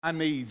I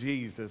need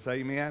Jesus,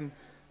 amen.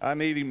 I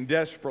need him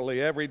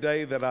desperately every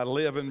day that I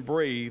live and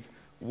breathe,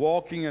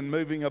 walking and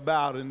moving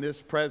about in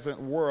this present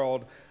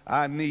world.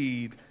 I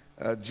need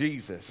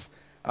Jesus.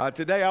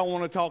 Today I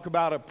want to talk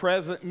about a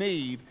present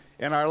need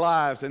in our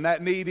lives, and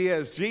that need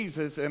is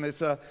Jesus, and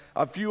it's a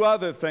few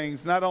other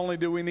things. Not only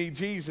do we need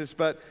Jesus,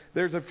 but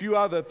there's a few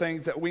other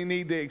things that we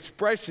need the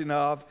expression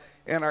of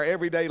in our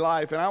everyday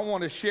life. And I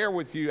want to share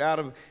with you out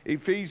of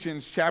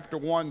Ephesians chapter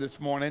 1 this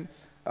morning,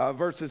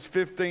 verses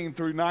 15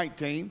 through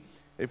 19.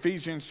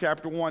 Ephesians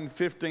chapter 1,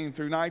 15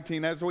 through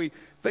 19. As we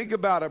think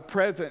about a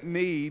present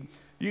need,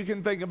 you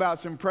can think about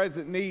some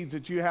present needs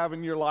that you have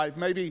in your life.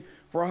 Maybe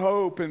for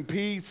hope and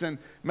peace, and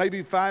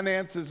maybe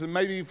finances, and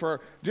maybe for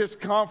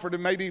just comfort,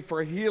 and maybe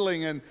for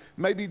healing, and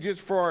maybe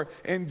just for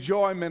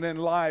enjoyment in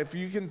life.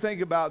 You can think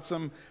about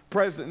some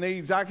present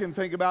needs. I can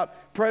think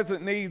about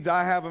present needs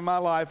I have in my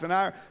life. And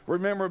I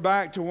remember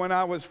back to when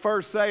I was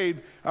first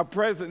saved, a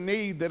present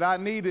need that I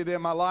needed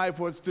in my life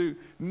was to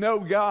know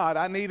God.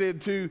 I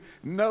needed to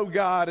know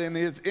God in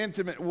his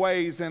intimate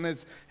ways and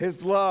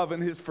his love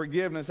and his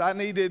forgiveness. I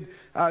needed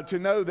to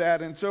know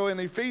that. And so in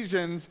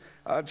Ephesians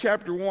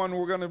chapter 1,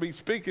 we're going to be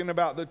speaking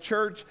about the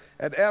church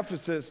at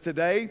Ephesus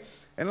today.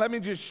 And let me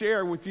just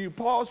share with you,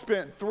 Paul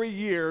spent 3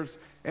 years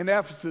in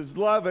Ephesus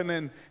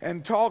loving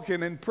and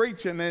talking and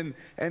preaching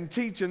and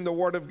teaching the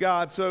Word of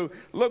God. So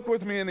look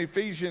with me in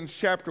Ephesians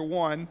chapter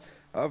 1,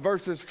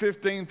 verses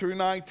 15 through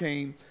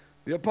 19.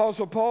 The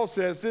Apostle Paul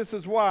says, "This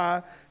is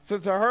why,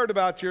 since I heard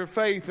about your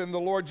faith in the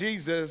Lord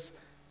Jesus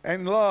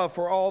and love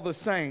for all the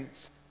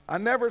saints, I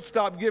never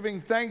stop giving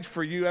thanks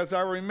for you as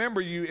I remember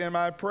you in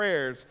my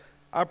prayers.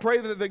 I pray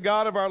that the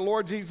God of our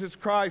Lord Jesus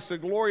Christ, the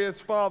glorious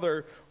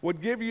Father,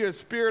 would give you a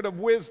spirit of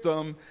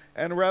wisdom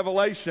and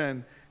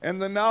revelation and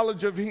the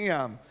knowledge of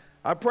him.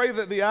 I pray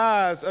that the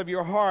eyes of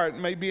your heart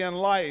may be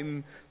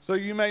enlightened, so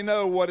you may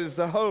know what is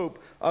the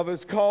hope of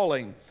his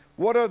calling,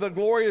 what are the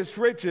glorious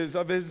riches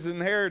of his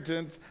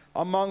inheritance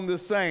among the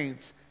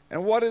saints,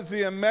 and what is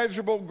the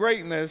immeasurable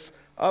greatness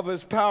of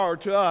his power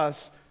to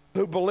us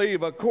who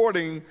believe,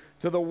 according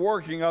to the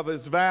working of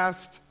his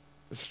vast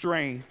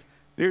strength."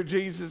 Dear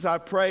Jesus, I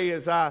pray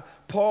as I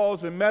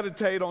pause and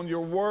meditate on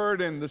your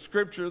word and the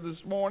scripture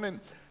this morning,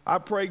 I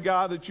pray,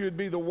 God, that you would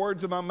be the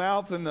words of my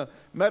mouth and the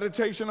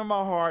meditation of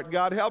my heart.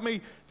 God, help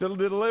me to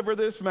deliver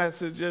this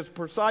message as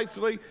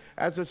precisely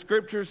as the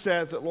scripture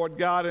says it, Lord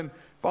God. And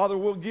Father,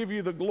 we'll give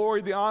you the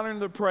glory, the honor,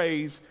 and the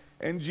praise.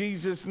 In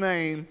Jesus'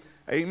 name,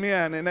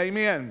 amen and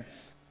amen.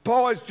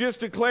 Paul has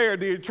just declared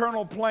the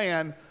eternal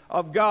plan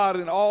of God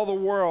in all the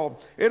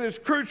world. It is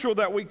crucial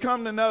that we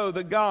come to know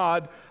the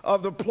God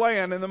of the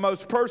plan in the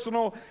most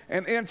personal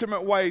and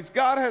intimate ways.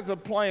 God has a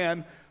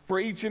plan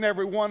for each and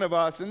every one of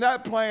us, and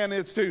that plan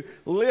is to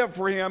live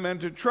for him and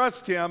to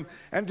trust him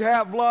and to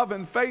have love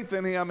and faith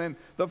in him. And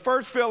the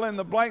first fill in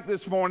the blank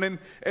this morning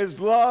is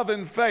love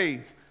and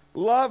faith.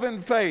 Love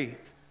and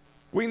faith.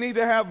 We need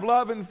to have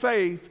love and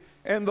faith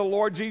in the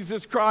Lord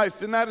Jesus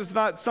Christ. And that is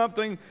not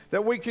something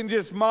that we can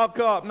just mock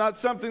up, not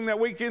something that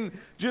we can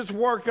just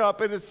work up.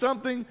 It is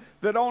something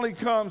that only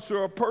comes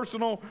through a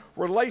personal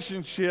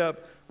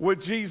relationship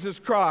with Jesus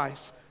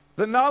Christ.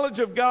 The knowledge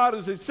of God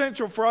is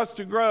essential for us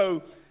to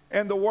grow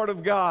in the Word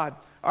of God.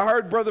 I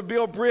heard Brother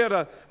Bill Britt,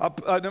 an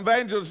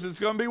evangelist that's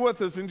going to be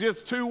with us in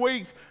just 2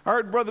 weeks, I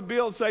heard Brother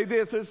Bill say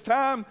this: it's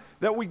time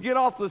that we get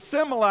off the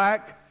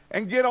Similac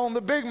and get on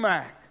the Big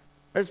Mac.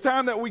 It's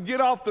time that we get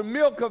off the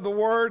milk of the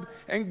Word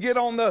and get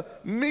on the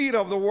meat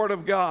of the Word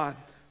of God.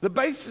 The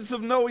basis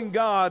of knowing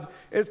God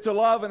is to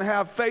love and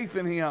have faith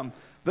in him.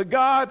 The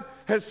God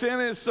has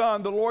sent his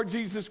Son, the Lord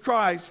Jesus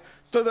Christ,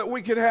 so that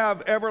we could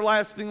have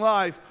everlasting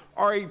life,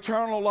 our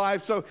eternal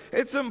life. So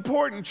it's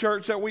important,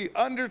 church, that we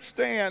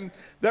understand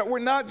that we're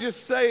not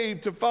just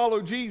saved to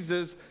follow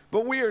Jesus,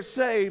 but we are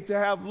saved to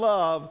have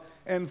love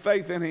and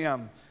faith in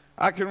him.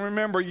 I can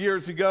remember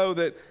years ago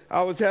that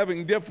I was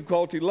having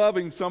difficulty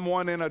loving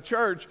someone in a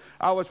church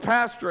I was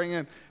pastoring,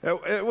 and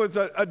it was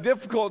a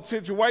difficult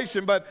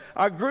situation, but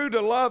I grew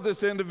to love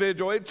this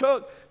individual. It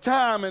took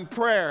time and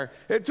prayer.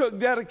 It took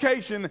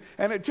dedication,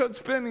 and it took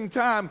spending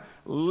time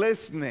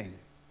listening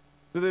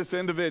to this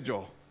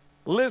individual.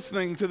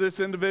 Listening to this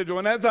individual.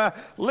 And as I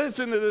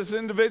listened to this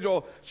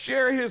individual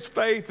share his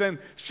faith and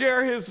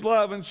share his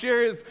love and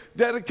share his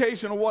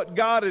dedication of what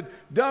God had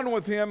done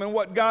with him and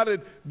what God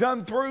had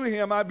done through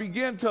him, I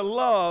began to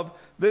love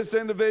this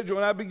individual,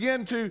 and I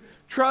began to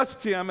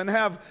trust him and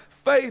have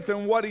faith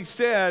in what he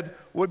said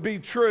would be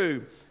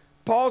true.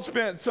 Paul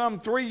spent some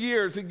 3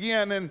 years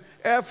again in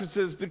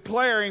Ephesus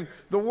declaring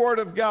the Word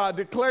of God,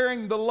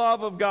 declaring the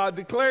love of God,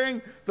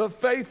 declaring the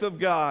faith of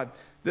God.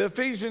 The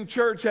Ephesian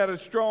church had a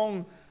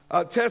strong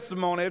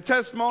testimony, a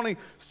testimony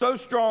so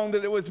strong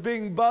that it was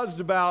being buzzed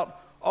about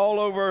all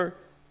over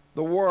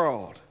the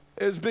world.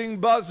 It was being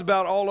buzzed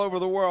about all over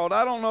the world.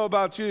 I don't know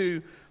about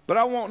you, but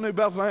I want New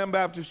Bethlehem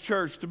Baptist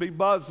Church to be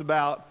buzzed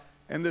about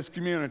in this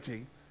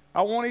community.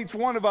 I want each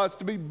one of us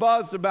to be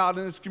buzzed about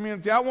in this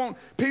community. I want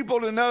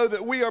people to know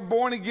that we are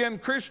born-again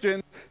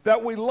Christians,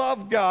 that we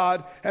love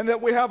God, and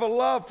that we have a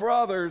love for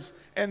others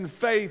and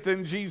faith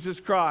in Jesus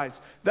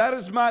Christ. That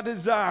is my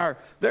desire.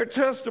 Their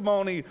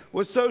testimony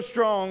was so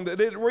strong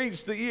that it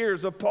reached the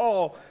ears of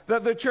Paul,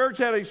 that the church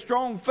had a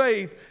strong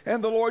faith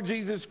in the Lord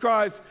Jesus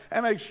Christ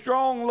and a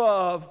strong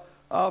love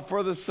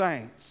for the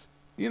saints.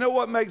 You know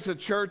what makes a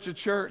church a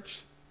church?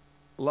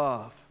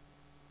 Love.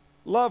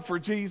 Love for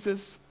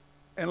Jesus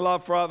and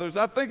love for others.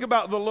 I think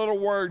about the little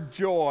word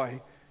joy,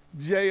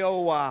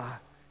 J-O-Y,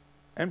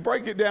 and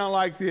break it down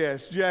like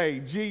this. J,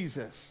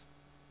 Jesus.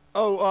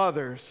 O,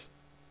 others.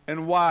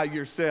 And Y,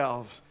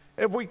 yourselves.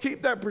 If we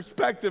keep that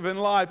perspective in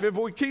life, if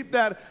we keep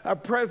that a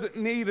present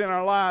need in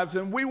our lives,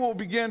 and we will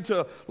begin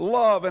to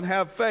love and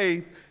have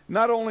faith,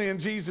 not only in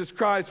Jesus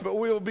Christ, but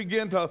we will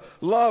begin to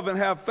love and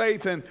have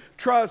faith and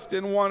trust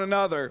in one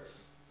another.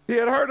 He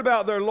had heard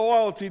about their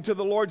loyalty to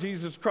the Lord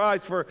Jesus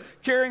Christ for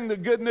carrying the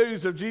good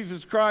news of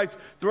Jesus Christ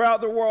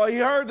throughout the world. He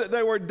heard that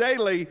they were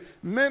daily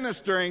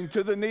ministering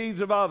to the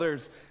needs of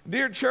others.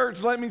 Dear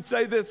church, let me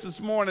say this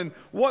morning.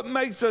 What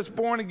makes us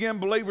born-again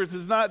believers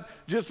is not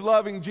just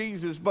loving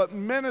Jesus, but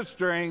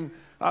ministering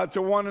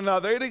to one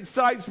another. It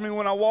excites me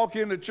when I walk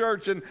into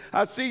church and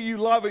I see you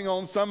loving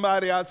on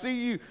somebody. I see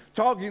you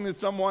talking to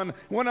someone.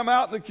 When I'm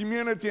out in the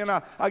community and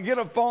I get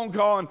a phone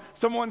call and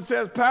someone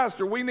says,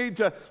 Pastor, we need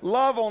to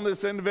love on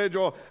this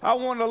individual. I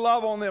want to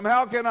love on them.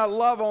 How can I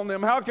love on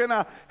them? How can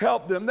I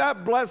help them?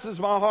 That blesses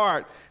my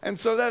heart. And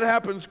so that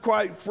happens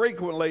quite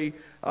frequently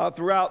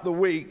throughout the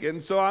week.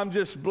 And so I'm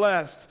just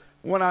blessed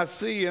when I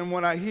see and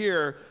when I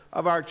hear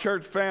of our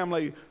church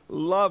family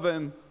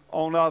loving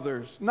on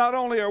others. Not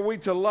only are we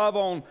to love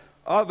on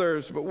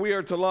others, but we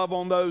are to love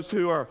on those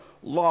who are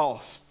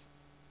lost.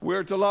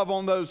 We're to love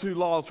on those who are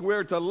lost.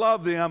 We're to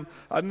love them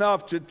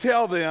enough to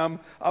tell them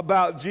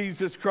about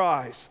Jesus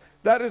Christ.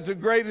 That is the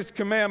greatest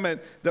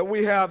commandment that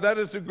we have. That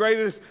is the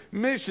greatest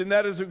mission.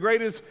 That is the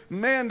greatest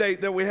mandate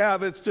that we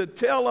have. It's to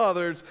tell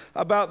others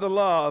about the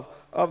love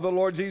of the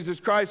Lord Jesus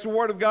Christ. The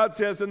Word of God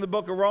says in the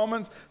book of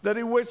Romans that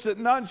He wished that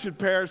none should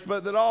perish,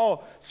 but that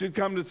all should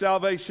come to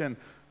salvation.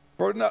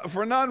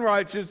 For none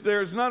righteous,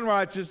 there is none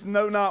righteous,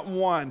 no, not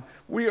one.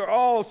 We are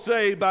all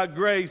saved by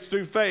grace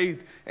through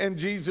faith in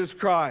Jesus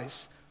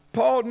Christ.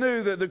 Paul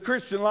knew that the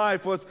Christian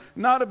life was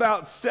not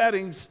about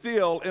sitting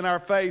still in our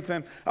faith.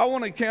 And I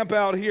want to camp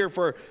out here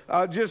for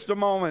just a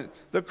moment.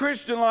 The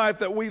Christian life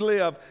that we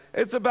live,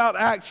 it's about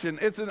action.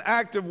 It's an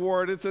active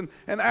word. It's an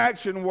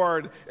action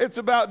word. It's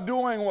about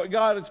doing what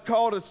God has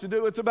called us to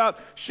do. It's about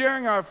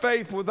sharing our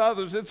faith with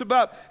others. It's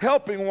about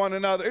helping one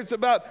another. It's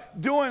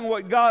about doing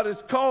what God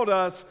has called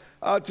us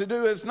to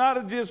do. It's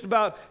not just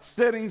about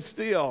sitting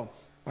still.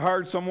 I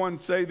heard someone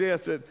say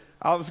this, that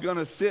I was going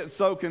to sit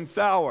soaking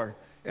sour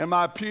in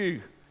my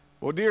pew.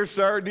 Well, dear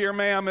sir, dear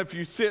ma'am, if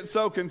you sit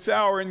soaking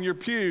sour in your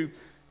pew,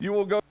 you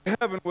will go to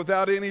heaven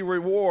without any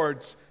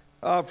rewards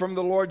from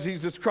the Lord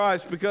Jesus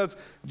Christ, because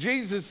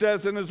Jesus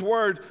says in His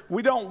Word,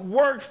 we don't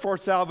work for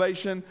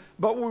salvation,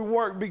 but we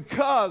work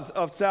because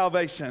of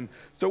salvation.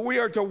 So we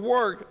are to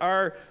work,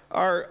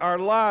 our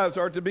lives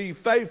are to be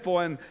faithful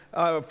and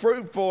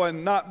fruitful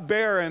and not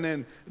barren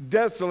and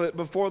desolate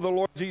before the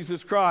Lord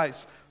Jesus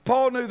Christ.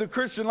 Paul knew the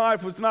Christian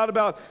life was not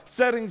about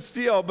sitting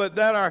still, but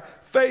that our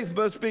faith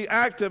must be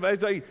active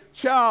as a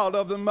child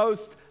of the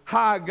Most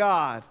High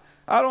God.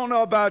 I don't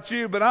know about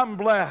you, but I'm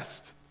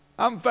blessed.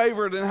 I'm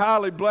favored and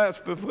highly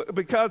blessed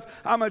because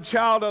I'm a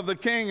child of the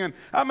King. And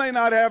I may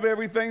not have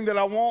everything that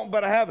I want,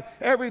 but I have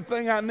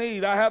everything I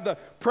need. I have the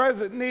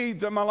present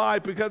needs of my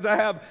life because I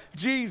have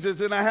Jesus,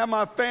 and I have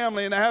my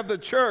family, and I have the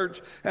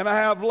church, and I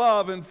have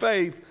love and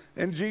faith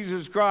in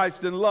Jesus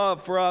Christ and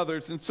love for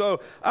others. And so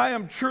I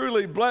am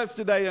truly blessed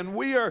today, and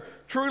we are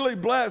truly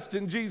blessed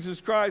in Jesus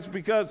Christ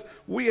because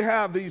we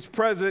have these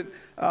present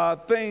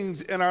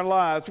things in our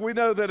lives. We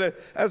know that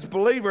as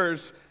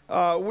believers,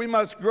 we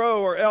must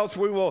grow, or else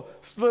we will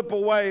slip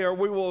away, or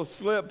we will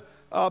slip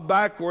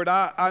backward.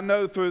 I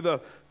know through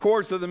the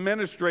course of the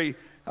ministry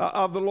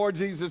of the Lord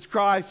Jesus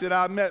Christ that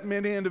I've met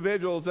many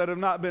individuals that have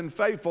not been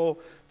faithful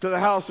to the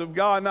house of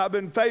God, not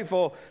been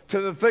faithful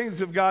to the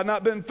things of God,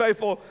 not been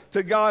faithful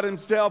to God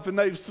Himself, and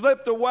they've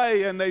slipped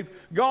away and they've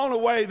gone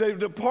away, they've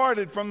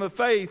departed from the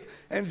faith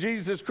in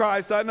Jesus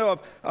Christ. I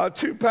know of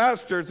two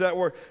pastors that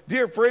were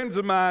dear friends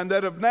of mine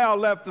that have now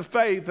left the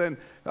faith and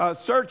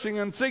searching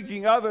and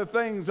seeking other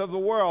things of the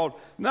world.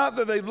 Not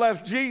that they've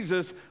left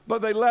Jesus,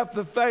 but they left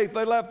the faith,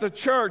 they left the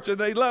church, and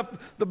they left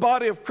the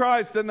body of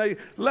Christ, and they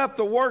left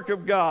the work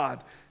of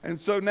God. And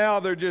so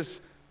now they're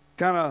just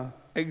kind of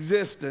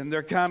existing.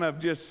 They're kind of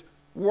just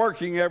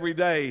working every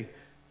day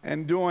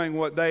and doing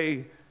what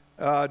they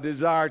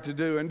desire to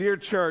do. And dear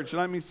church,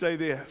 let me say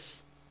this.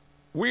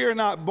 We are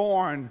not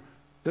born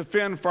to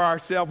fend for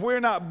ourselves.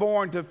 We're not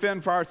born to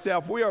fend for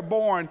ourselves. We are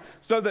born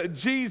so that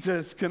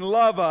Jesus can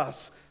love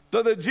us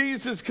so that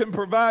Jesus can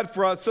provide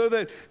for us, so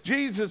that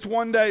Jesus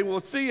one day will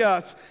see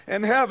us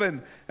in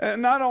heaven.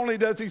 And not only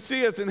does he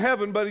see us in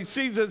heaven, but he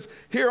sees us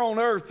here on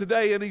earth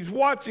today, and he's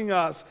watching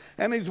us,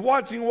 and he's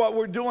watching what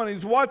we're doing.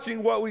 He's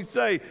watching what we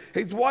say.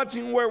 He's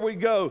watching where we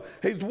go.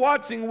 He's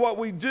watching what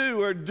we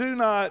do or do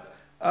not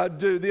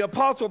do. The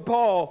Apostle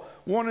Paul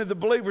wanted the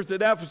believers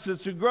at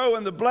Ephesus to grow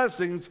in the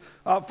blessings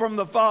from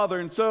the Father.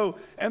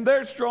 And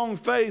their strong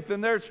faith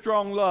and their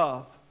strong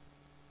love,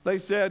 they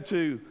said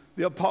to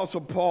the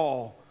Apostle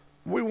Paul,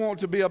 we want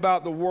to be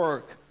about the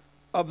work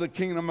of the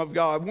kingdom of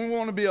God. We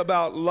want to be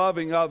about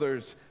loving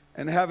others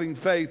and having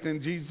faith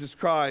in Jesus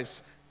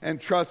Christ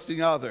and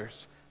trusting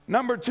others.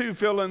 Number 2,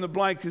 fill in the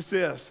blank, is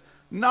this: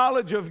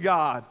 knowledge of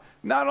God.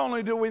 Not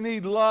only do we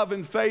need love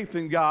and faith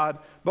in God,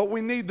 but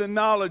we need the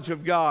knowledge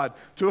of God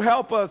to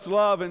help us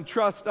love and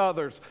trust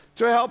others,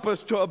 to help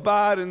us to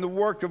abide in the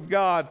work of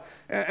God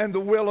and the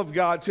will of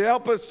God, to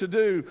help us to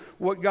do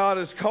what God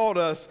has called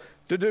us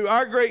to do.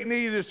 Our great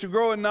need is to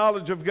grow in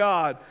knowledge of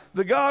God.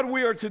 The God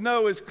we are to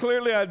know is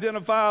clearly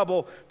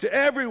identifiable to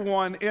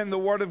everyone in the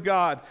Word of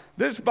God.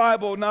 This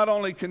Bible not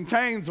only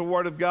contains the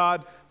Word of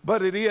God,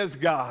 but it is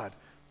God.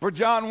 For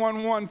John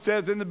 1:1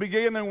 says, in the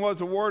beginning was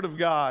the Word of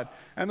God,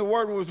 and the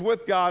Word was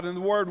with God, and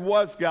the Word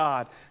was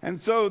God.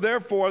 And so,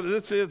 therefore,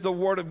 this is the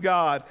Word of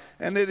God,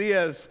 and it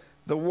is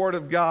the Word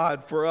of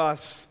God for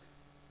us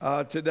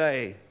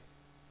today.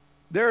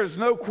 There is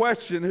no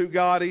question who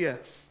God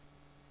is.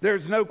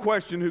 There's no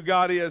question who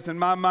God is in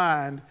my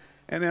mind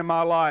and in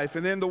my life.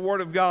 And in the Word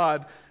of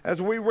God,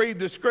 as we read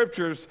the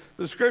Scriptures,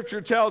 the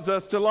Scripture tells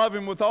us to love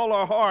Him with all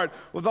our heart,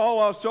 with all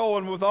our soul,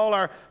 and with all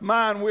our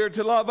mind. We are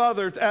to love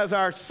others as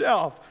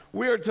ourselves.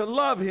 We are to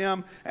love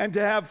Him and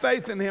to have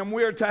faith in Him.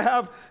 We are to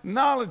have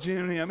knowledge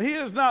in Him. He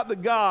is not the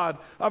God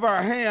of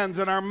our hands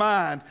and our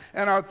mind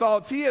and our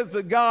thoughts. He is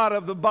the God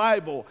of the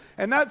Bible.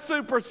 And that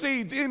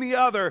supersedes any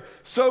other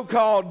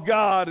so-called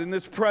God in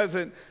this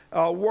present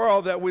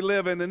world that we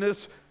live in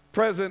this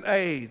present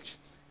age.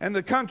 In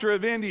the country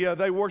of India,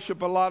 they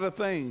worship a lot of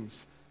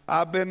things.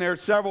 I've been there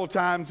several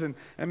times in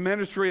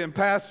ministry in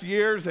past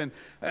years. And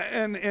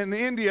in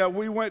India,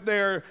 we went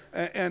there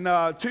in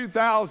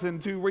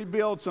 2000 to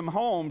rebuild some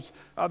homes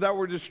that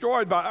were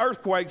destroyed by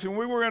earthquakes. And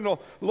we were in a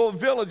little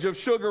village of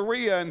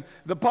Sugaria, and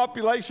the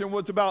population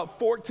was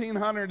about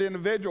 1,400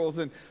 individuals.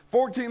 And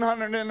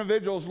 1,400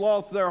 individuals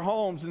lost their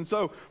homes. And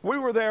so we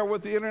were there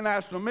with the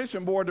International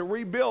Mission Board to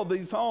rebuild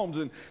these homes.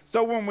 And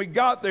so when we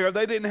got there,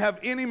 they didn't have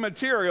any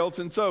materials.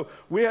 And so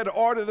we had to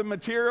order the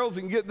materials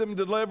and get them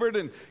delivered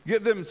and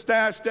get them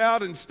stashed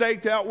out and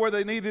staked out where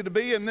they needed to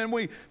be. And then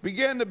we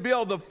began to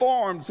build the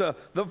forms,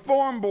 the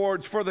form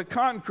boards for the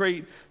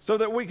concrete so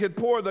that we could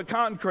pour the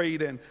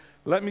concrete. And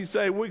let me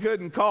say, we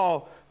couldn't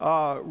call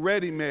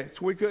Ready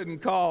Mix. We couldn't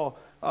call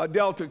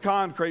Delta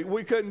Concrete.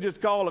 We couldn't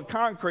just call a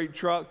concrete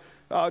truck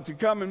to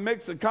come and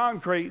mix the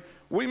concrete.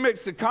 We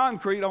mixed the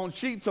concrete on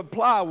sheets of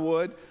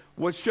plywood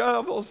with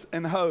shovels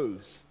and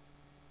hose.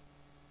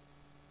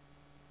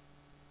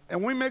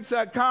 And we mixed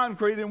that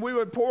concrete and we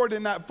would pour it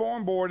in that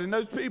form board, and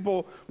those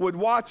people would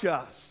watch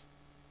us.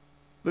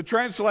 The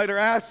translator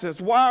asked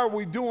us, why are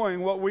we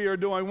doing what we are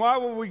doing? Why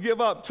would we give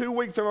up 2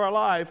 weeks of our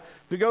life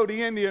to go to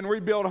India and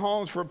rebuild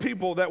homes for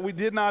people that we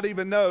did not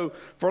even know,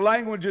 for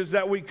languages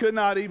that we could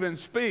not even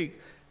speak?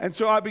 And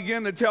so I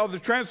began to tell the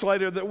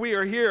translator that we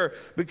are here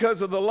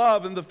because of the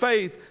love and the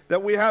faith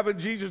that we have in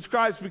Jesus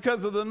Christ,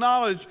 because of the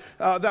knowledge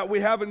that we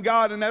have in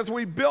God. And as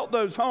we built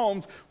those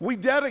homes, we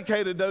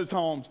dedicated those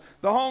homes.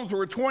 The homes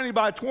were 20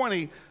 by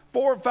 20.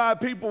 4 or 5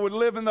 people would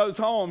live in those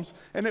homes,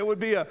 and it would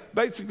be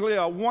basically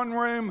a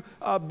one-room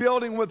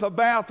building with a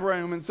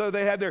bathroom. And so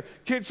they had their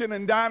kitchen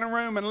and dining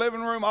room and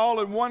living room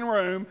all in one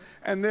room,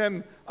 and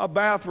then a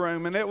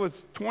bathroom. And it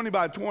was 20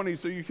 by 20,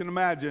 so you can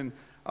imagine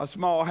a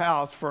small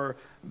house for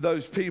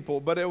those people.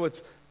 But it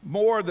was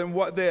more than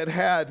what they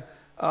had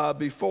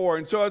before.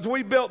 And so as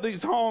we built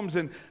these homes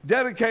and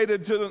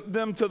dedicated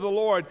them to the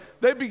Lord,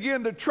 they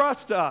began to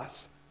trust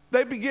us.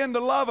 They began to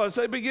love us.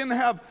 They began to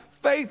have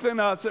faith in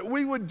us that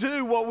we would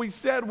do what we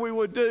said we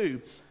would do.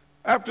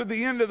 After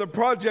the end of the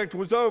project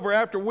was over,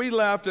 after we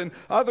left and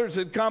others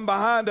had come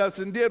behind us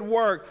and did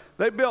work,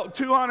 they built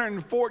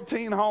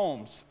 214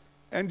 homes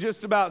in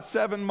just about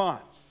 7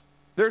 months.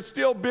 They're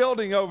still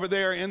building over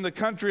there in the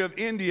country of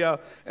India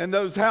and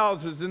those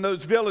houses and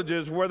those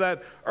villages where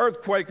that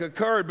earthquake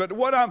occurred. But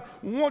what I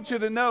want you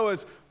to know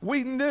is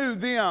we knew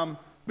them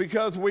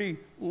because we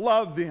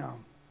loved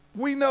them.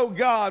 We know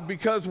God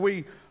because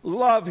we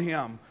love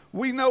Him.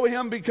 We know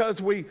Him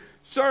because we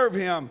serve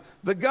Him.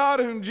 The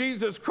God whom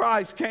Jesus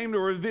Christ came to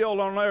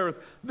reveal on earth.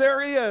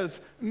 There is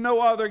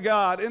no other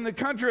God. In the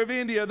country of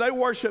India, they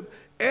worship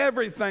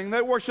everything.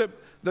 They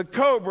worship the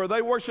cobra.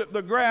 They worship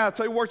the grass.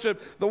 They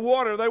worship the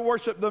water. They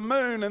worship the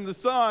moon and the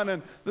sun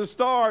and the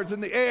stars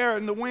and the air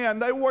and the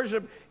wind. They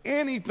worship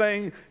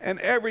anything and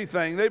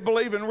everything. They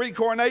believe in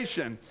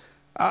reincarnation.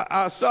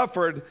 I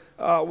suffered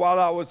while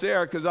I was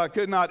there because I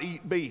could not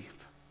eat beef.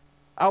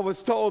 I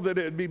was told that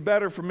it would be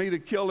better for me to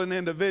kill an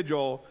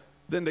individual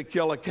than to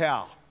kill a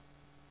cow.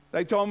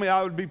 They told me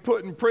I would be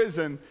put in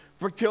prison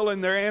for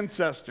killing their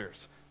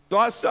ancestors. So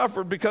I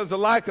suffered because of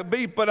lack of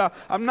beef, but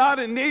I'm not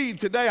in need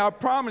today. I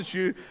promise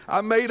you,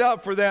 I made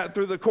up for that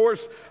through the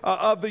course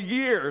of the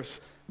years.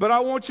 But I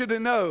want you to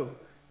know,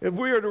 if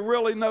we are to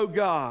really know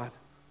God,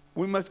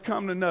 we must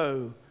come to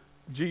know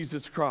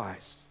Jesus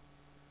Christ.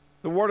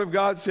 The Word of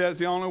God says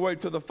the only way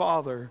to the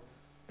Father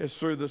is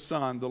through the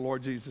Son, the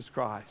Lord Jesus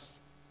Christ.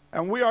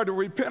 And we are to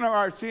repent of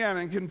our sin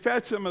and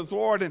confess Him as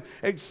Lord and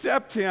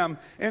accept Him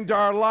into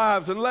our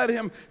lives and let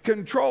Him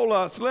control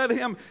us. Let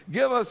Him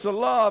give us the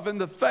love and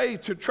the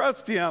faith to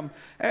trust Him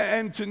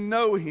and to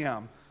know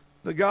Him.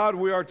 The God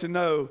we are to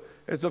know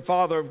is the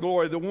Father of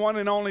glory, the one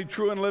and only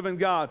true and living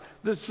God.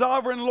 The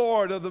sovereign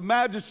Lord of the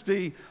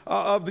majesty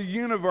of the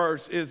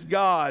universe is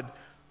God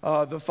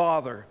the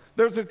Father.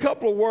 There's a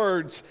couple of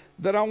words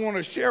that I want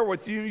to share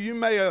with you. You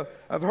may have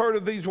heard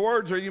of these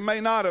words or you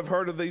may not have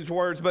heard of these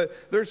words, but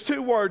there's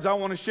two words I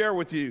want to share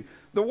with you.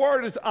 The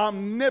word is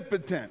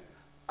omnipotent.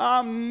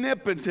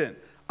 Omnipotent.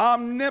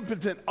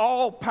 Omnipotent.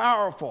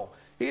 All-powerful.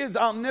 He is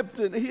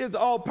omnipotent. He is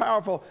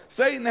all-powerful.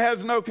 Satan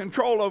has no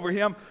control over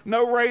him,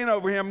 no reign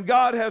over him.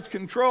 God has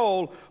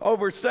control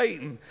over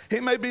Satan. He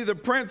may be the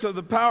prince of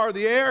the power of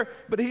the air,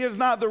 but he is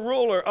not the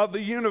ruler of the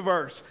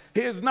universe.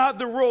 He is not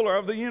the ruler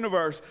of the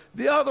universe.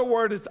 The other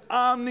word is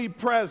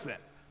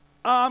omnipresent.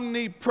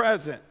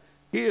 Omnipresent.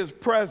 He is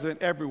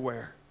present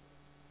everywhere.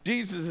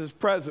 Jesus is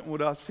present with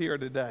us here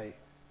today.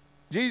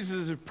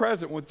 Jesus is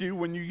present with you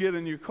when you get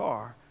in your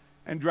car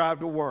and drive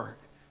to work.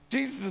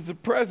 Jesus is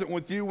present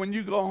with you when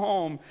you go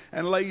home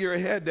and lay your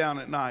head down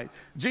at night.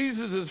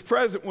 Jesus is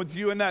present with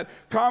you in that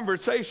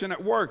conversation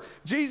at work.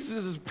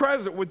 Jesus is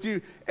present with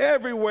you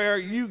everywhere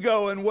you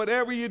go and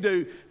whatever you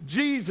do.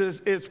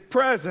 Jesus is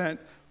present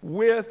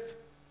with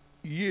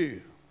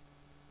you.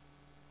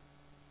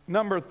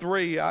 Number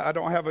 3, I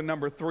don't have a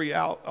number 3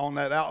 out on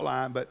that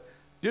outline, but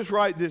just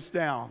write this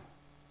down.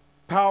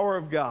 Power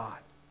of God.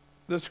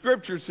 The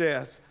scripture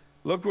says,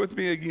 look with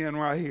me again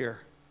right here.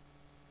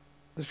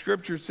 The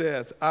scripture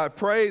says, I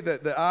pray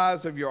that the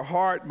eyes of your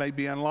heart may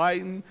be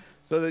enlightened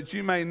so that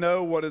you may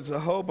know what is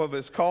the hope of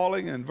his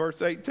calling. In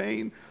verse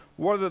 18,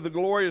 what are the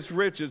glorious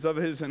riches of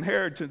his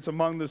inheritance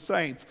among the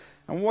saints?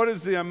 And what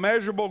is the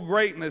immeasurable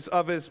greatness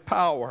of his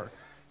power?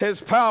 His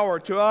power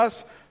to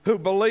us who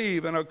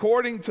believe, and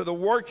according to the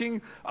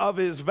working of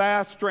his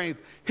vast strength.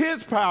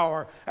 His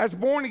power, as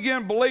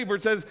born-again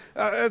believers,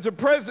 as a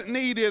present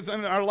need is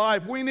in our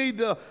life, we need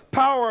the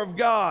power of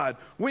God.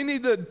 We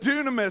need the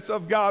dunamis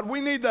of God.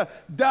 We need the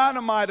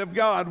dynamite of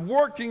God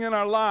working in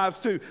our lives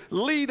to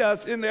lead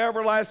us into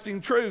everlasting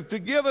truth, to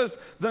give us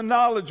the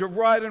knowledge of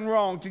right and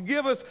wrong, to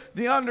give us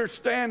the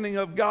understanding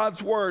of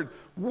God's word.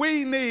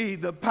 We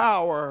need the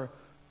power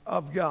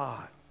of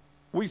God.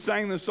 We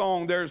sang the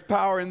song, There's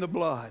Power in the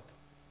Blood.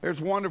 There's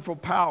wonderful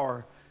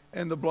power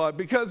in the blood.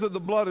 Because of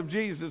the blood of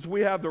Jesus, we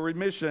have the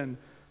remission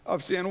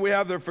of sin. We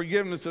have the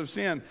forgiveness of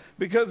sin.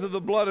 Because of the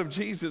blood of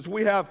Jesus,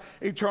 we have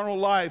eternal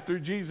life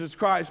through Jesus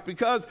Christ.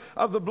 Because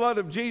of the blood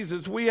of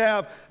Jesus, we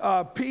have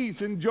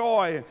peace and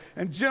joy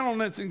and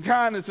gentleness and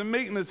kindness and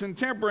meekness and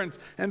temperance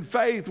and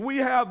faith. We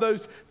have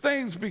those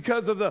things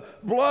because of the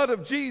blood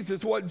of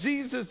Jesus, what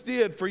Jesus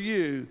did for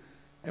you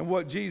and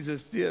what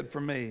Jesus did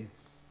for me.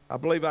 I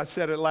believe I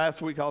said it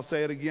last week. I'll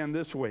say it again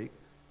this week.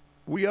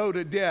 We owed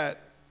a debt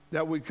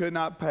that we could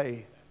not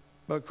pay,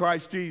 but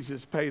Christ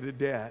Jesus paid a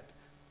debt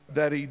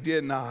that he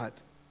did not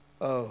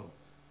owe.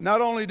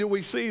 Not only do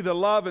we see the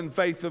love and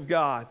faith of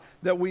God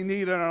that we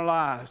need in our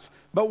lives,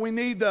 but we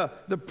need the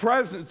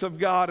presence of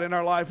God in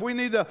our life. We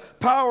need the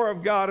power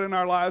of God in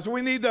our lives.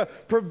 We need the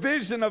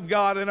provision of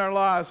God in our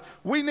lives.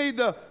 We need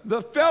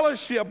the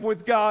fellowship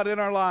with God in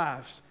our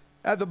lives.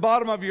 At the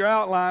bottom of your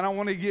outline, I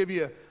want to give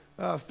you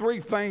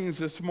 3 things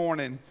this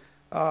morning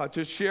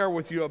to share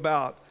with you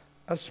about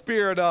a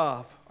spirit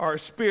of, or a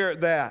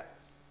spirit that.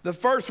 The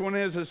first one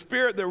is a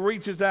spirit that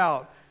reaches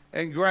out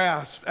and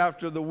grasps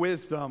after the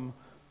wisdom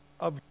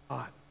of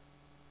God.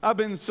 I've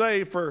been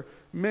saved for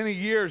many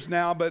years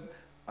now, but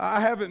I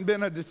haven't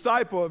been a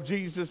disciple of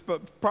Jesus,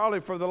 but probably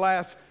for the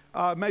last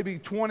maybe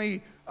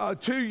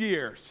 22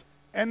 years.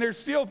 And there's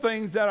still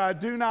things that I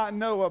do not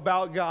know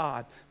about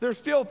God. There's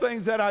still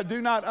things that I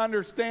do not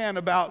understand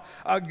about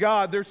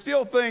God. There's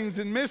still things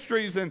and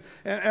mysteries and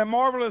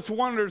marvelous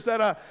wonders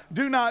that I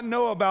do not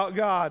know about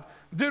God.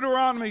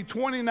 Deuteronomy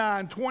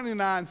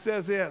 29:29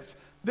 says this,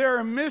 there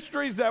are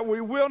mysteries that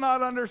we will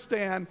not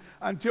understand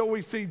until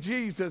we see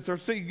Jesus or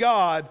see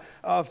God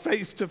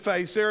face to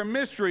face. There are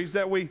mysteries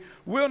that we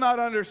will not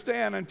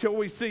understand until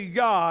we see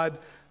God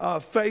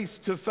face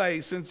to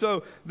face. And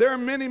so there are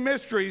many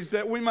mysteries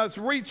that we must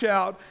reach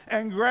out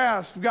and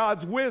grasp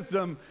God's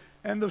wisdom.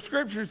 And the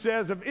scripture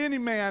says, if any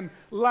man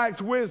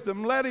lacks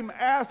wisdom, let him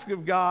ask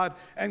of God,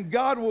 and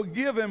God will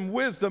give him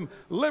wisdom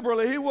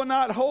liberally. He will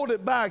not hold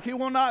it back. He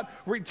will not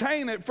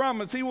retain it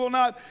from us. He will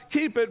not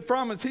keep it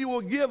from us. He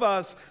will give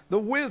us the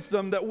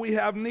wisdom that we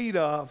have need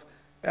of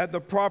at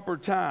the proper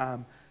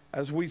time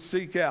as we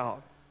seek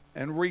out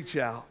and reach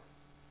out.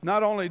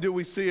 Not only do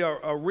we see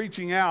a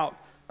reaching out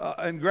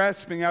and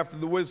grasping after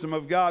the wisdom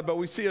of God, but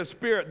we see a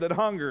spirit that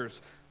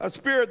hungers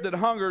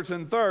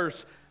and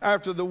thirsts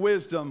after the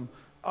wisdom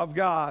of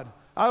God.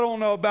 I don't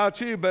know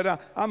about you, but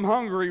I'm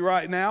hungry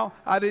right now.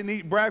 I didn't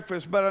eat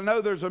breakfast, but I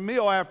know there's a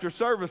meal after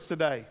service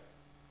today.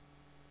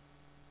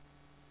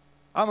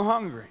 I'm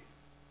hungry.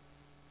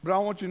 But I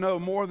want you to know,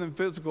 more than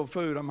physical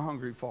food, I'm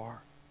hungry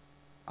for.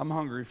 I'm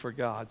hungry for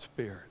God's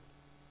Spirit.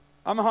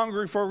 I'm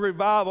hungry for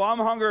revival. I'm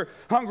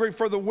hungry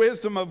for the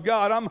wisdom of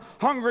God. I'm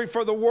hungry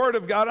for the Word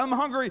of God. I'm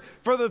hungry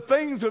for the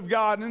things of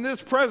God. In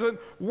this present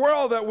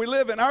world that we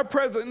live in, our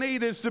present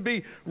need is to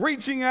be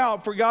reaching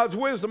out for God's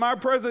wisdom. Our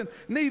present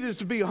need is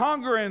to be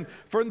hungering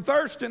for and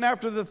thirsting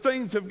after the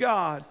things of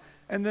God.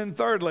 And then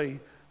thirdly,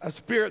 a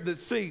spirit that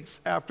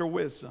seeks after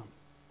wisdom.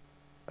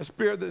 A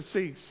spirit that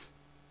seeks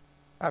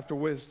after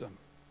wisdom.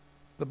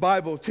 The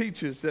Bible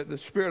teaches that the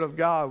Spirit of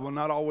God will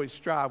not always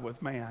strive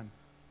with man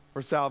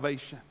for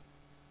salvation.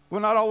 Will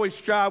not always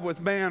strive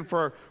with man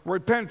for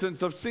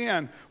repentance of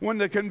sin. When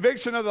the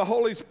conviction of the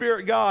Holy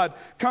Spirit God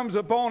comes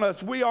upon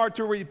us, we are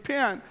to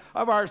repent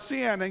of our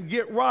sin and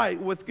get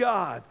right with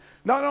God.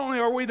 Not only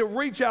are we to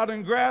reach out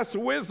and grasp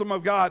the wisdom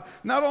of God,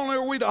 not only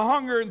are we to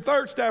hunger and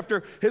thirst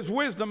after His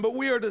wisdom, but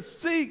we are to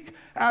seek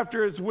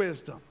after His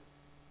wisdom.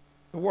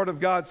 The Word of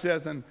God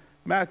says in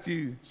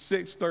Matthew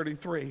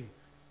 6:33,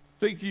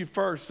 "Seek ye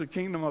first the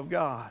kingdom of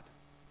God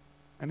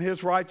and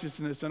His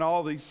righteousness, and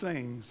all these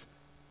things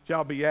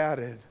shall be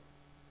added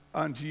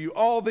unto you."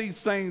 All these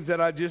things that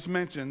I just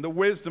mentioned, the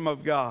wisdom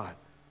of God,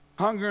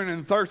 hungering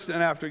and thirsting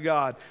after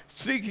God,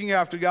 seeking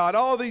after God,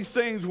 all these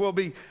things will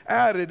be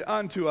added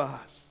unto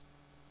us.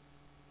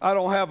 I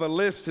don't have a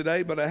list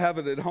today, but I have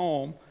it at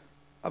home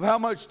of how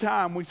much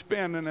time we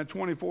spend in a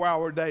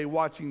 24-hour day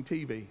watching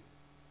TV.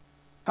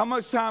 How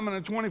much time in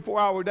a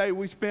 24-hour day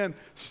we spend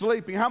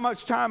sleeping. How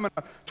much time in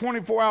a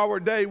 24-hour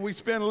day we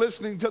spend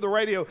listening to the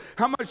radio.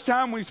 How much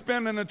time we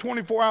spend in a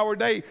 24-hour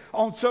day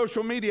on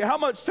social media. How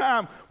much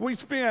time we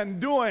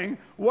spend doing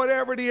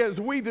whatever it is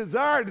we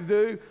desire to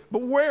do,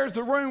 but where's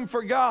the room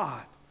for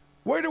God?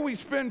 Where do we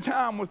spend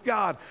time with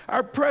God?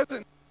 Our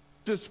present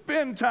to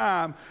spend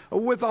time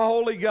with the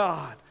Holy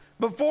God.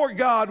 Before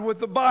God with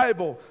the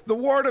Bible, the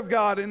Word of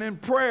God, and in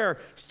prayer,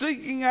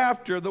 seeking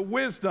after the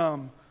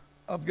wisdom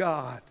of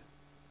God.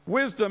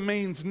 Wisdom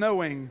means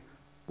knowing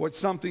what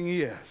something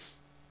is,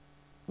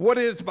 what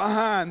is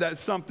behind that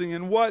something,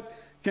 and what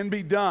can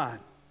be done.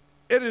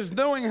 It is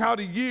knowing how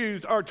to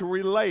use or to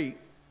relate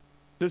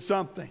to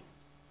something.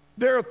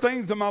 There are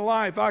things in my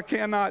life I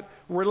cannot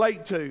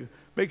relate to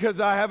because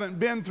I haven't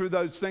been through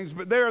those things.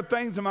 But there are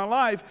things in my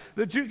life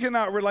that you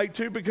cannot relate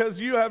to because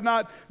you have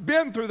not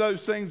been through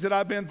those things that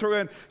I've been through.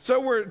 And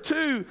so we're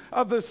two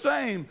of the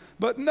same.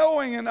 But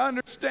knowing and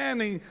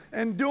understanding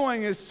and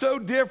doing is so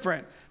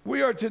different.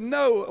 We are to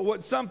know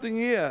what something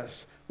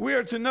is. We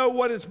are to know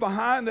what is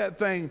behind that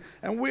thing.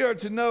 And we are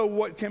to know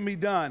what can be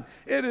done.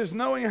 It is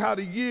knowing how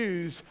to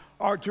use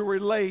or to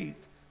relate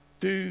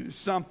to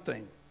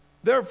something.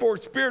 Therefore,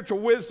 spiritual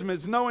wisdom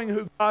is knowing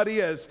who God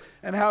is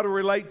and how to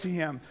relate to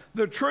Him.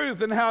 The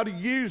truth and how to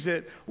use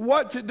it,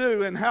 what to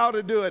do and how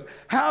to do it,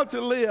 how to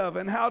live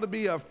and how to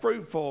be a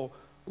fruitful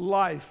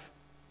life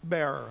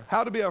bearer.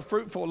 How to be a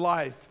fruitful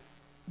life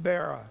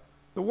bearer.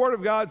 The Word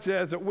of God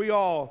says that we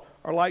all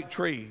are like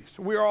trees.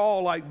 We are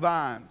all like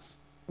vines.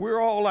 We are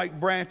all like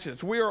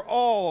branches. We are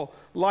all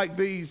like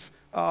these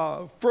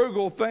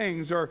frugal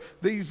things or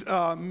these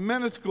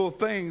minuscule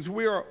things.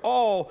 We are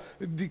all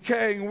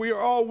decaying. We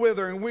are all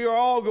withering. We are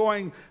all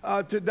going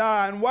to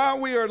die. And while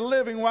we are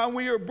living, while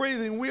we are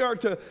breathing, we are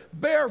to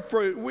bear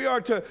fruit. We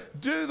are to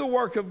do the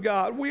work of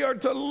God. We are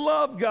to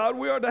love God.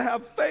 We are to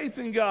have faith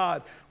in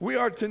God. We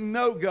are to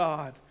know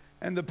God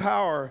and the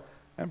power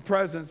and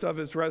presence of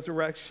His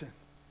resurrection.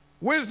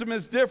 Wisdom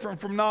is different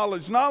from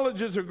knowledge.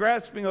 Knowledge is a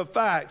grasping of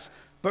facts,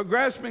 but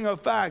grasping of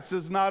facts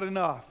is not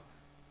enough.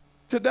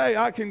 Today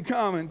I can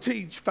come and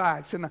teach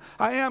facts, and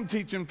I am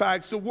teaching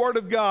facts, the Word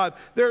of God.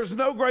 There's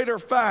no greater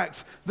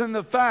facts than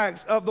the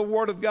facts of the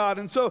Word of God.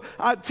 And so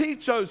I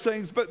teach those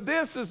things, but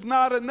this is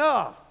not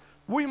enough.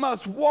 We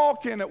must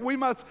walk in it. We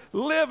must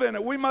live in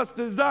it. We must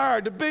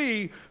desire to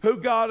be who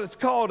God has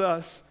called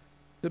us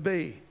to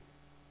be.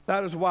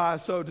 That is why I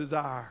so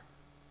desire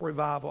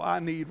revival. I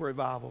need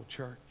revival,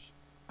 church.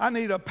 I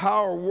need a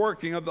power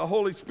working of the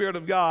Holy Spirit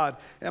of God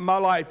in my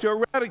life to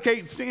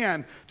eradicate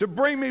sin, to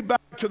bring me back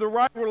to the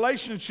right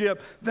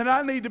relationship that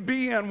I need to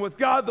be in with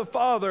God the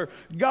Father,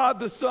 God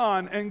the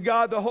Son, and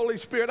God the Holy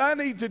Spirit. I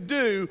need to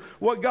do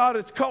what God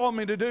has called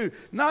me to do,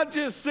 not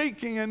just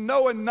seeking and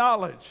knowing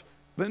knowledge,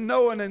 but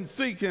knowing and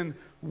seeking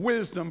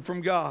wisdom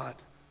from God.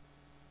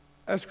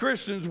 As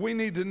Christians, we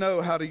need to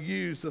know how to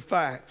use the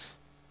facts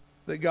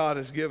that God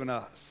has given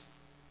us.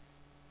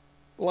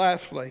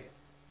 Lastly,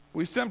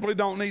 we simply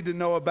don't need to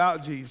know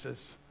about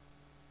Jesus.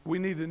 We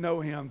need to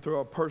know Him through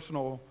a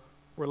personal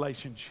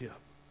relationship.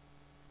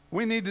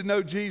 We need to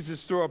know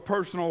Jesus through a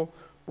personal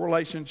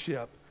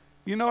relationship.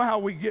 You know how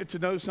we get to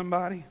know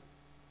somebody?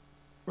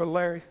 Brother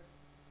Larry,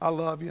 I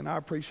love you and I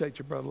appreciate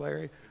you, Brother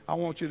Larry. I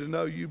want you to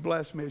know you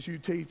bless me as you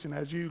teach and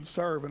as you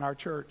serve in our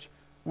church.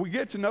 We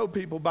get to know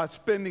people by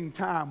spending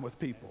time with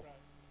people.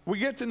 We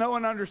get to know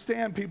and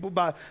understand people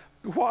by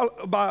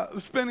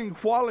spending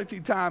quality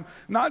time,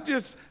 not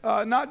just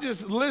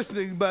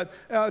listening, but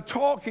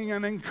talking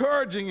and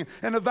encouraging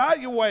and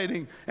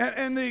evaluating.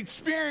 And the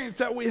experience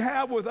that we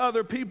have with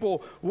other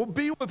people will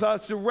be with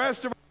us the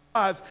rest of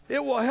our lives.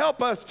 It will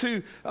help us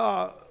to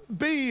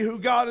be who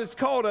God has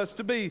called us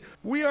to be.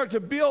 We are to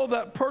build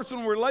that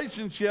personal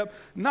relationship,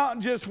 not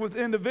just with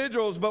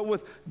individuals, but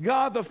with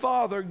God the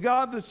Father,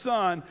 God the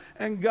Son,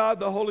 and God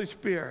the Holy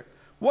Spirit.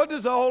 What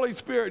does the Holy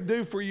Spirit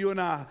do for you and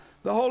I?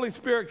 The Holy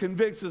Spirit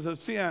convicts us of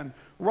sin,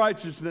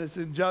 righteousness,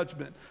 and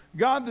judgment.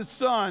 God the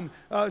Son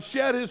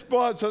shed his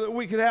blood so that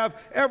we could have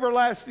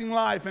everlasting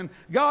life. And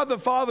God the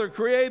Father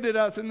created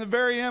us in the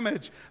very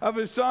image of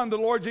his Son, the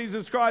Lord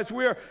Jesus Christ.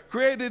 We are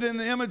created in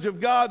the image of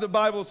God, the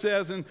Bible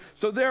says. And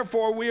so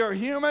therefore we are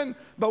human,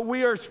 but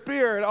we are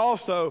spirit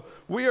also.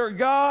 We are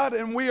God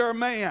and we are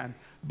man.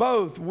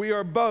 Both. We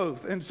are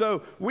both. And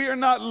so we are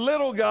not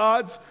little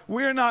gods.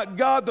 We are not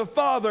God the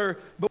Father,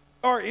 but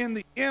are in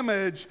the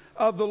image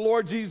of the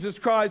Lord Jesus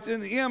Christ,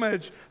 in the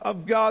image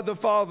of God the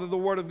Father, the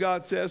Word of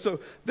God says. So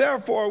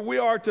therefore, we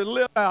are to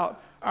live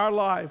out our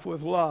life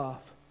with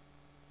love,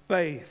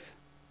 faith,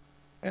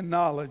 and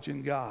knowledge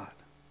in God.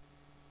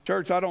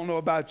 Church, I don't know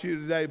about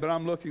you today, but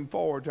I'm looking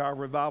forward to our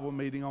revival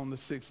meeting on the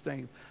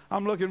 16th.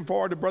 I'm looking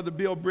forward to Brother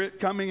Bill Britt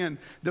coming and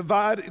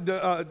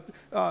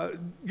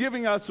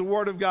giving us the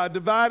Word of God,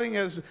 dividing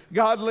as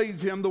God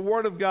leads him the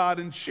Word of God,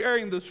 and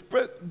sharing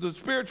the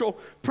spiritual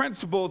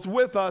principles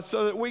with us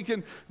so that we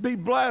can be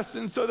blessed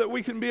and so that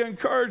we can be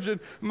encouraged, and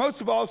most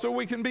of all, so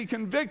we can be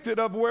convicted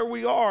of where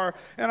we are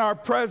in our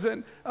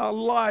present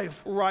life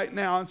right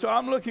now. And so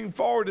I'm looking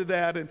forward to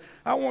that, and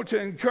I want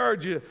to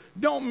encourage you,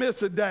 don't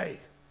miss a day.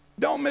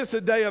 Don't miss a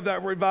day of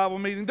that revival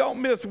meeting.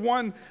 Don't miss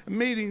one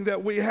meeting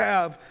that we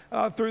have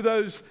through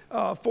those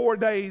 4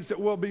 days that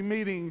we'll be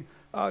meeting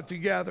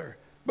together.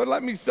 But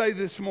let me say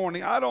this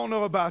morning, I don't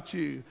know about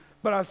you,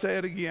 but I say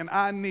it again,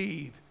 I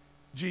need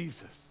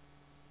Jesus.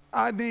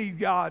 I need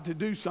God to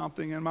do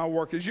something in my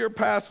work. As your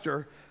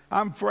pastor,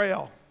 I'm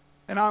frail,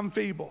 and I'm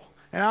feeble,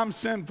 and I'm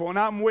sinful, and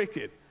I'm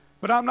wicked.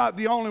 But I'm not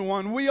the only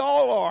one. We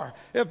all are.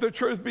 If the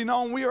truth be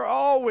known, we are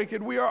all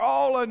wicked. We are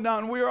all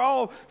undone. We are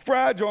all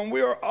fragile. And we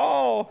are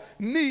all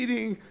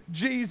needing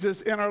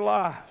Jesus in our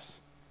lives.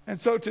 And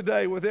so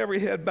today, with every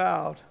head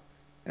bowed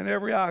and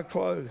every eye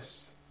closed,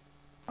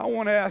 I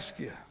want to ask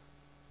you,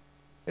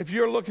 if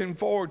you're looking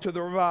forward to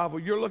the revival,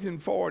 you're looking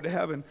forward to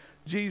having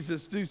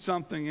Jesus do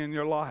something in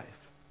your life,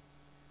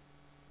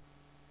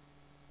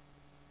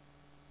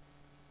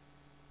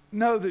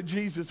 know that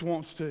Jesus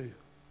wants to.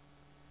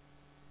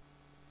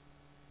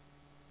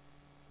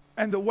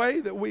 And the way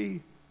that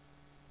we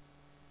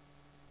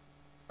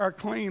are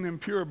clean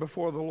and pure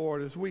before the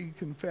Lord is we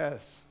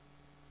confess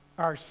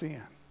our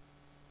sin.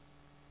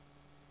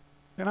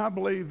 And I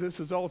believe this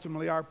is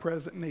ultimately our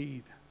present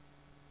need.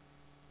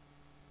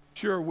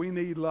 Sure, we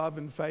need love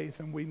and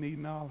faith and we need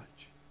knowledge.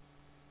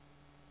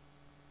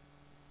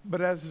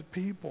 But as a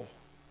people,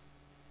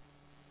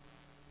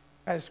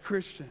 as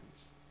Christians,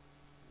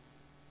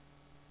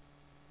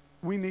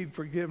 we need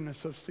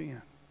forgiveness of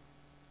sin.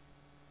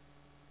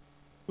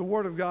 The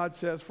Word of God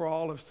says, for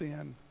all have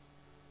sinned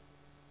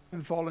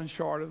and fallen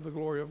short of the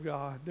glory of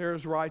God. There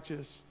is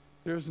righteous,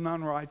 there is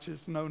none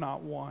righteous, no,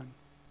 not one.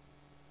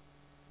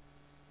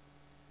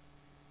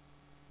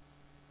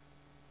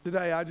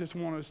 Today, I just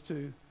want us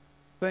to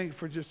think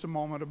for just a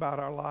moment about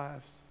our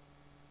lives.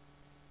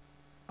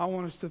 I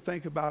want us to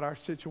think about our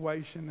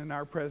situation and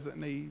our present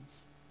needs.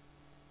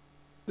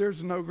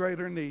 There's no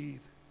greater need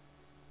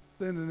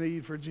than the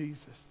need for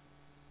Jesus.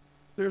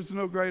 There's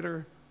no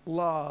greater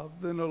love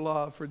than the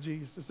love for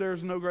Jesus.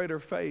 There's no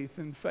greater faith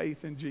than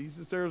faith in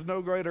Jesus. There's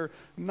no greater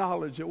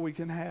knowledge that we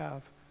can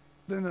have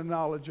than the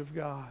knowledge of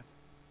God.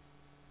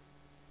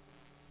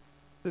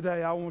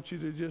 Today, I want you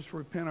to just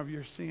repent of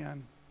your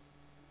sin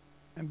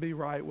and be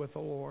right with the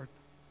Lord.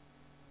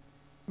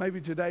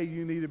 Maybe today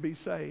you need to be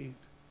saved.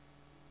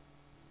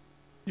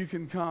 You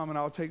can come and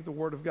I'll take the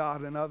Word of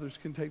God, and others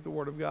can take the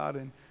Word of God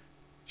and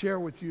share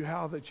with you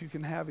how that you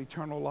can have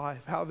eternal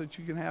life, how that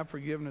you can have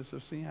forgiveness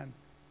of sin,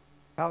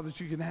 how that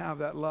you can have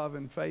that love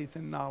and faith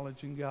and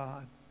knowledge in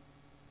God.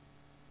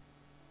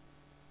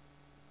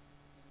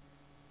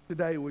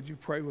 Today, would you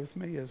pray with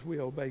me as we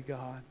obey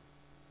God?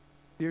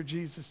 Dear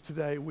Jesus,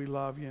 today we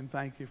love you and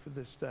thank you for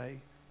this day.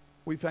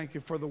 We thank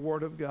you for the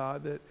Word of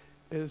God that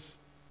is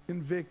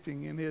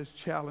convicting and is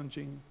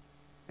challenging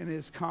and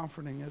is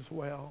comforting as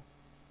well.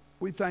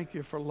 We thank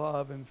you for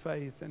love and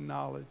faith and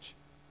knowledge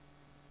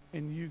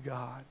in you,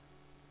 God.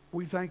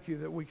 We thank you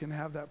that we can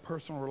have that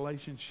personal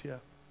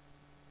relationship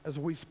as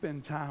we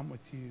spend time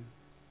with you,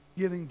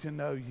 getting to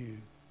know you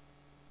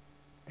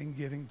and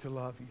getting to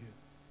love you.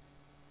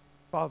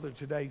 Father,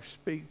 today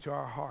speak to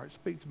our hearts,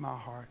 speak to my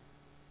heart.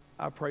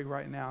 I pray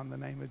right now in the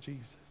name of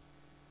Jesus.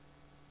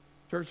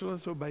 Church,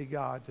 let's obey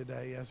God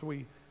today as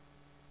we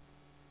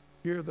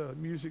hear the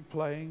music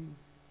playing.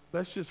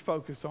 Let's just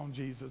focus on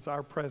Jesus,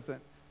 our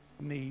present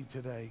need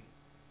today.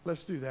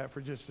 Let's do that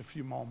for just a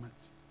few moments.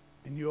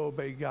 and you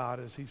obey God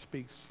as he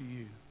speaks to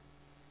you.